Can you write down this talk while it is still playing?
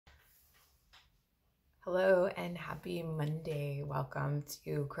Hello and happy Monday. Welcome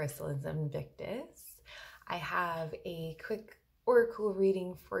to Crystals Invictus. I have a quick oracle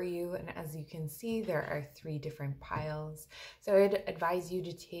reading for you, and as you can see, there are 3 different piles. So I'd advise you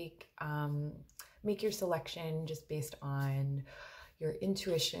to make your selection just based on your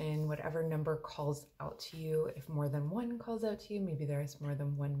intuition, whatever number calls out to you. If more than one calls out to you, maybe there's more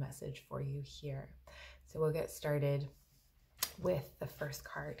than one message for you here. So we'll get started with the first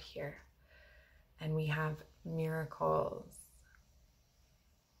card here. And we have miracles.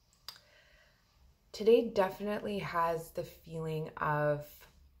 Today definitely has the feeling of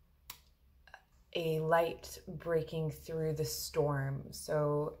a light breaking through the storm.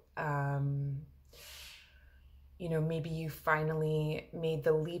 So, maybe you finally made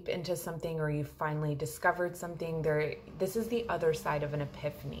the leap into something, or you finally discovered something. This is the other side of an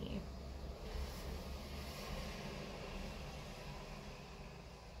epiphany.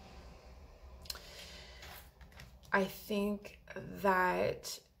 I think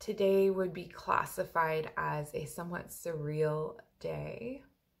that today would be classified as a somewhat surreal day.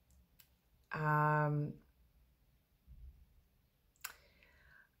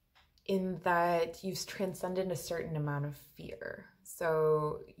 In that you've transcended a certain amount of fear.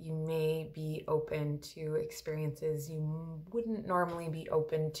 So you may be open to experiences you wouldn't normally be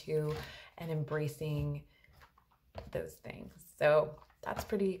open to, and embracing those things. So that's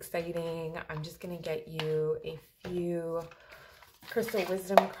pretty exciting. I'm just going to get you a few crystal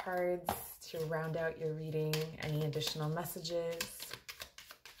wisdom cards to round out your reading. Any additional messages?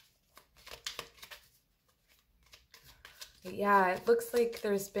 But yeah, it looks like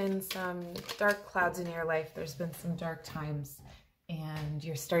there's been some dark clouds in your life. There's been some dark times, and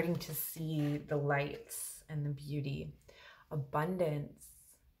you're starting to see the lights and the beauty. Abundance.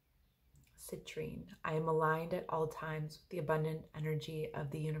 Citrine. I am aligned at all times with the abundant energy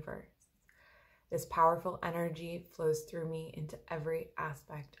of the universe. This powerful energy flows through me into every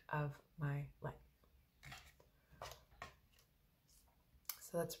aspect of my life.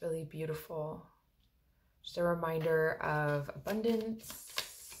 So that's really beautiful. Just a reminder of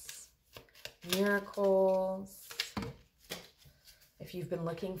abundance, miracles. If you've been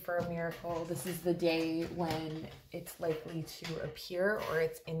looking for a miracle, this is the day when it's likely to appear, or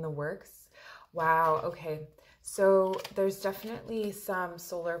it's in the works. Wow, okay. So there's definitely some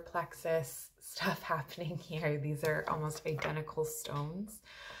solar plexus stuff happening here. These are almost identical stones.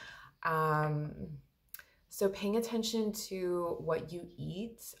 So paying attention to what you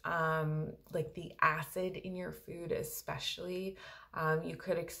eat, like the acid in your food especially. You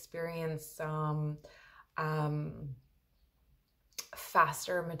could experience some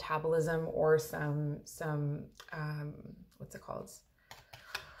faster metabolism, or some what's it called?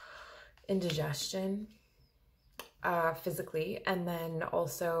 Indigestion, physically. And then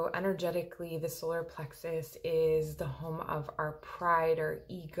also energetically, the solar plexus is the home of our pride, our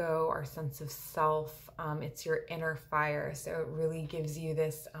ego, our sense of self. It's your inner fire. So it really gives you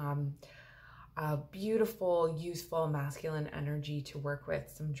this beautiful, useful, masculine energy to work with,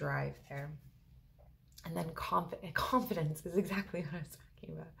 some drive there. And then confidence is exactly what I was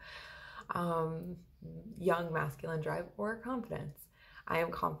talking about. Young masculine drive, or confidence. I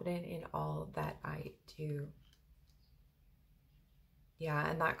am confident in all that I do. Yeah,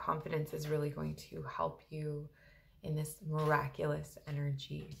 and that confidence is really going to help you in this miraculous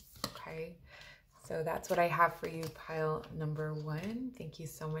energy, okay? So that's what I have for you, pile number 1. Thank you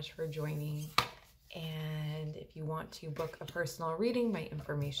so much for joining. And if you want to book a personal reading, my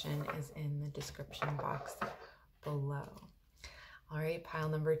information is in the description box below. All right, pile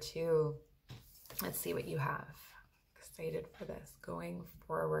number 2. Let's see what you have. Excited for this going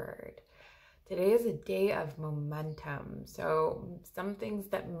forward. Today is a day of momentum. So some things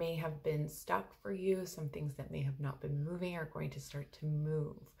that may have been stuck for you, some things that may have not been moving, are going to start to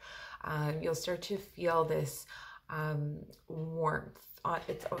move. You'll start to feel this warmth.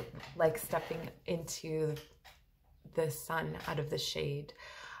 It's like stepping into the sun out of the shade.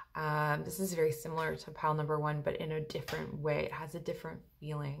 This is very similar to pile number 1, but in a different way. It has a different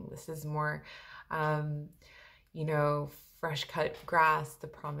feeling. This is more fresh cut grass, the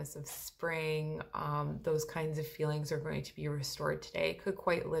promise of spring. Those kinds of feelings are going to be restored today. It could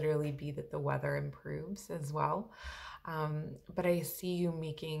quite literally be that the weather improves as well. But I see you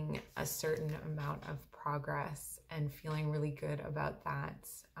making a certain amount of progress and feeling really good about that.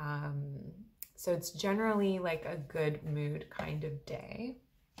 So it's generally like a good mood kind of day.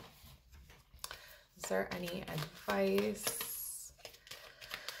 Is there any advice?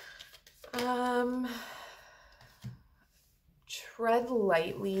 Tread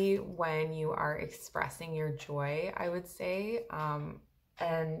lightly when you are expressing your joy, I would say.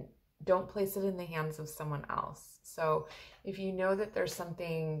 And don't place it in the hands of someone else. So if you know that there's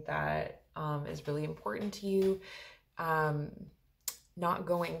something that is really important to you, not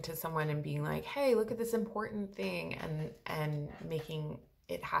going to someone and being like, hey, look at this important thing, and making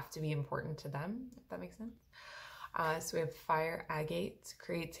it have to be important to them, if that makes sense. So we have fire, agate,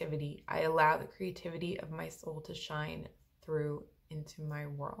 creativity. I allow the creativity of my soul to shine through into my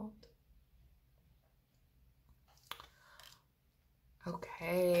world.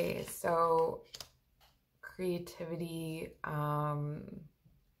 Okay, so creativity.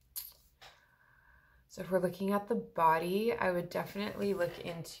 So if we're looking at the body, I would definitely look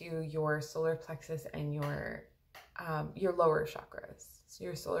into your solar plexus and your lower chakras. So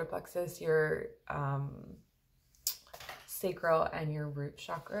your solar plexus, your sacral, and your root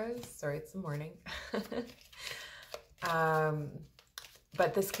chakras. Sorry, it's the morning.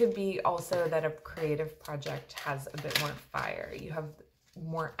 But this could be also that a creative project has a bit more fire. You have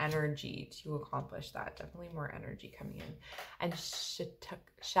more energy to accomplish that. Definitely more energy coming in. And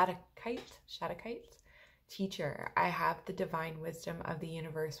Shaddakite, teacher, I have the divine wisdom of the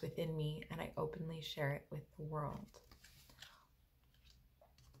universe within me, and I openly share it with the world.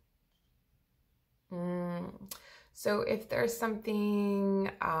 So if there's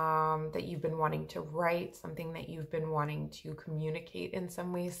something that you've been wanting to write, something that you've been wanting to communicate in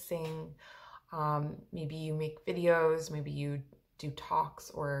some way, sing, maybe you make videos, maybe you do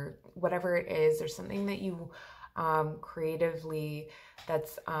talks, or whatever it is, there's something that you creatively,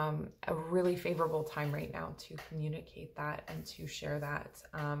 that's a really favorable time right now to communicate that and to share that,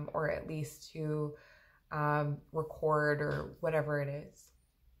 or at least to record or whatever it is.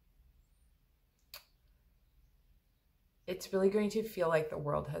 It's really going to feel like the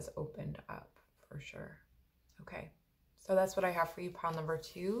world has opened up for sure. Okay, so that's what I have for you, pile number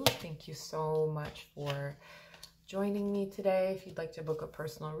 2. Thank you so much for joining me today. If you'd like to book a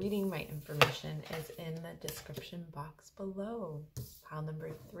personal reading, my information is in the description box below. Pile number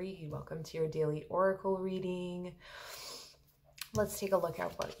 3, welcome to your daily oracle reading. Let's take a look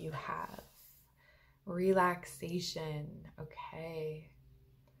at what you have. Relaxation. Okay.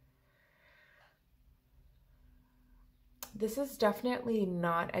 This is definitely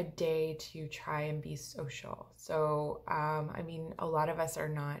not a day to try and be social. So, I mean, a lot of us are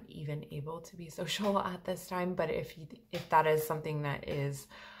not even able to be social at this time, but if that is something that is,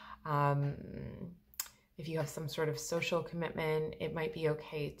 if you have some sort of social commitment, it might be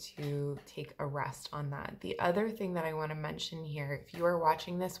okay to take a rest on that. The other thing that I want to mention here, if you are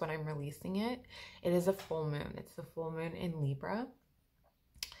watching this when I'm releasing it, it is a full moon. It's the full moon in Libra.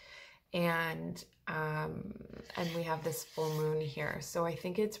 And we have this full moon here. So I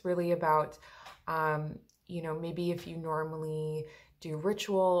think it's really about, you know, maybe if you normally do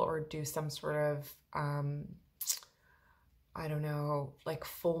ritual or do some sort of, I don't know, like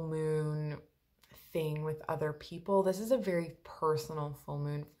full moon thing with other people, this is a very personal full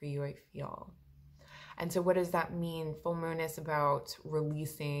moon for you, I feel. And so what does that mean? Full moon is about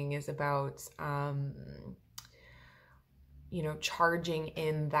releasing, is about, you know, charging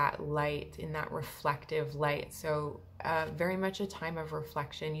in that light, in that reflective light. So very much a time of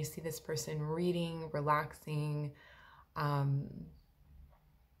reflection. You see this person reading, relaxing,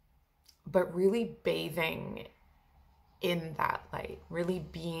 but really bathing in that light, really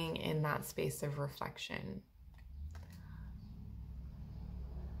being in that space of reflection.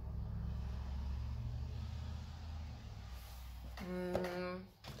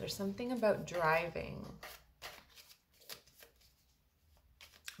 There's something about driving.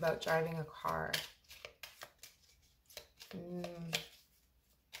 About driving a car.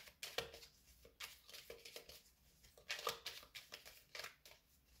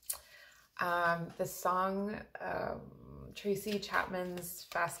 The song Tracy Chapman's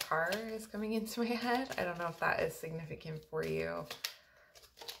Fast Car is coming into my head. I don't know if that is significant for you.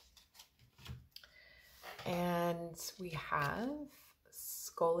 And we have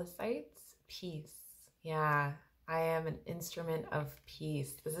Skolicites, peace. Yeah. I am an instrument of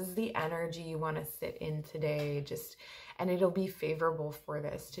peace. This is the energy you want to sit in today. And it'll be favorable for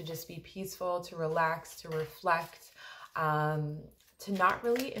this, to just be peaceful, to relax, to reflect, to not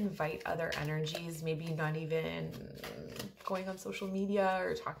really invite other energies, maybe not even going on social media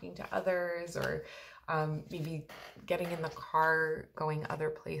or talking to others, or maybe getting in the car, going other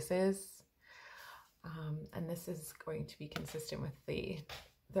places. And this is going to be consistent with the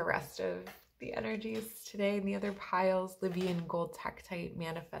rest of the energies today and the other piles. Livian gold tektite,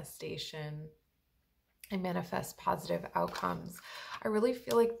 manifestation. I manifest positive outcomes. I really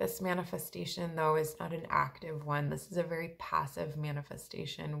feel like this manifestation, though, is not an active one. This is a very passive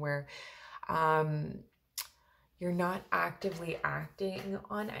manifestation where you're not actively acting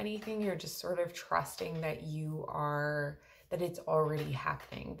on anything. You're just sort of trusting that that it's already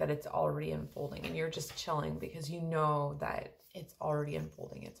happening, that it's already unfolding, and you're just chilling because you know that it's already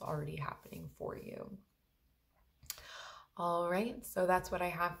unfolding. It's already happening for you. All right, so that's what I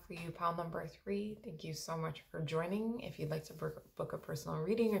have for you, pile number 3. Thank you so much for joining. If you'd like to book a personal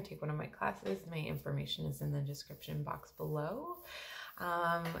reading or take one of my classes, my information is in the description box below.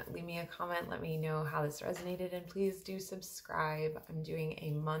 Leave me a comment, let me know how this resonated, and please do subscribe. I'm doing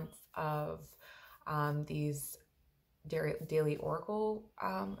a month of these daily oracle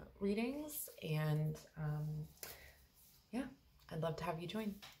readings, and yeah, I'd love to have you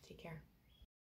join. Take care.